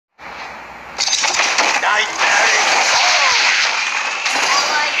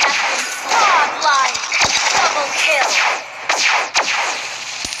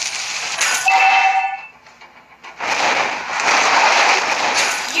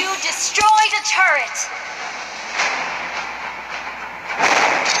destroyed a turret.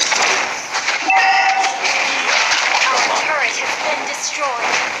 Our turret has been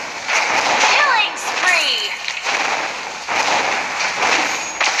destroyed. Killing spree.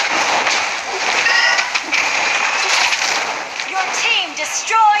 Your team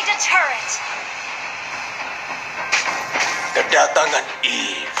destroyed a turret. Kedatangan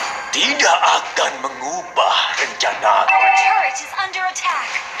Eve tidak akan mengubah rencana. Our turret is under attack.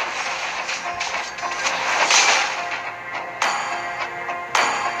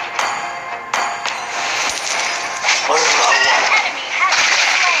 Merawat An enemy has been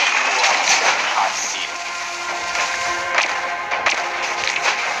slain. buah hasil.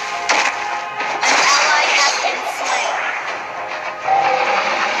 An ally has been slain.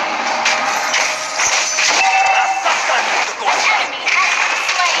 Rasakan An kekuatan. enemy has been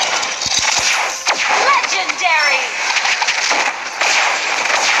slain. Legendary.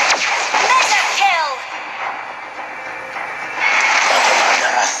 Mega kill. Bagaimana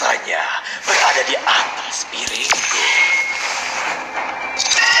rasanya berada di atas piringku?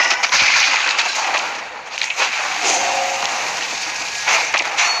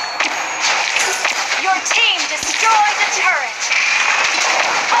 Your team destroyed the turret.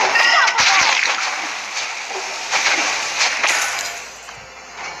 Unstoppable.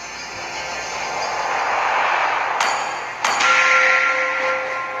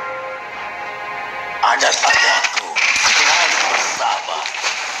 Anak-anakku selalu bersabar.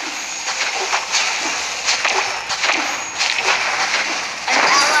 An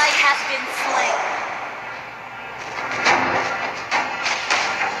ally has been slain.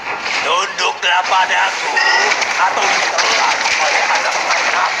 Tunduklah padaku atau ditelan oleh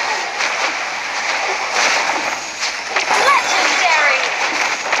anak-anakku. Legendary.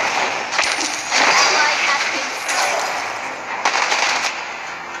 An ally has been slain.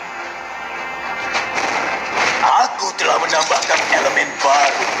 Aku telah menambahkan elemen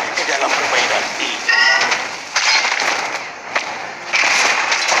baru ke dalam permainan ini.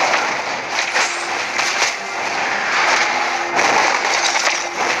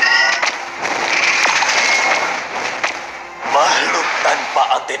 Makhluk tanpa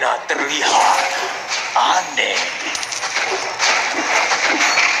antena terlihat aneh.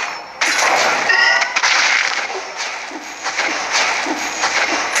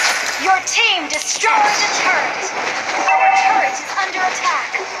 Your team destroyed the turret. Our turret is under attack.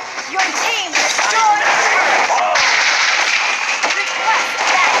 Your team destroyed the turret. Request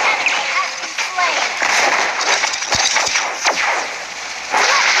that enemy has been slain.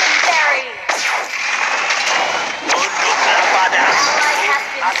 Legendary. Tunduklah padaku Ally has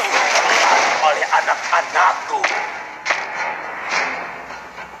been atau slain. ditelan oleh anak-anakku.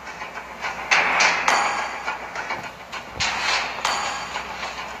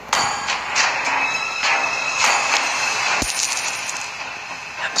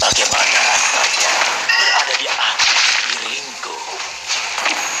 Bagaimana rasanya berada di atas piringku?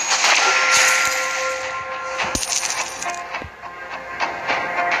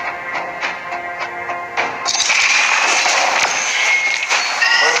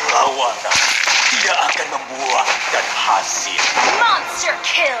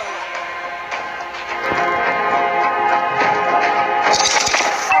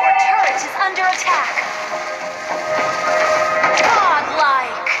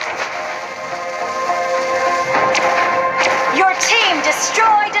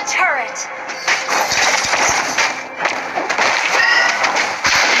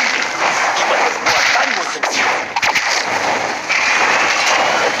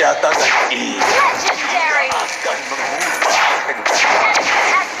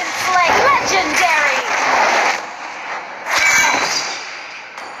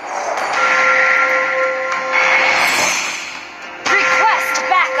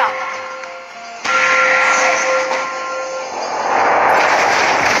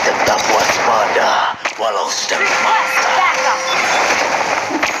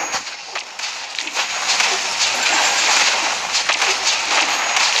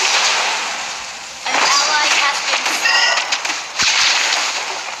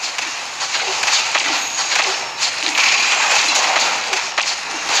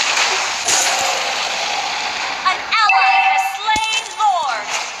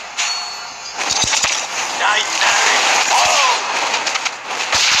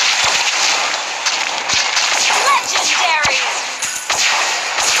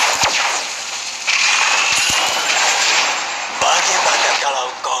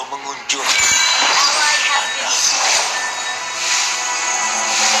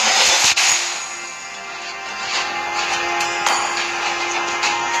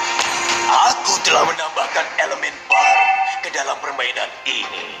 telah menambahkan elemen baru ke dalam permainan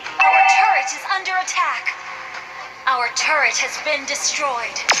ini. Our turret is under attack. Our turret has been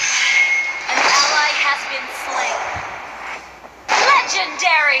destroyed. An ally has been slain.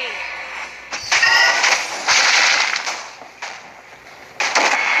 Legendary!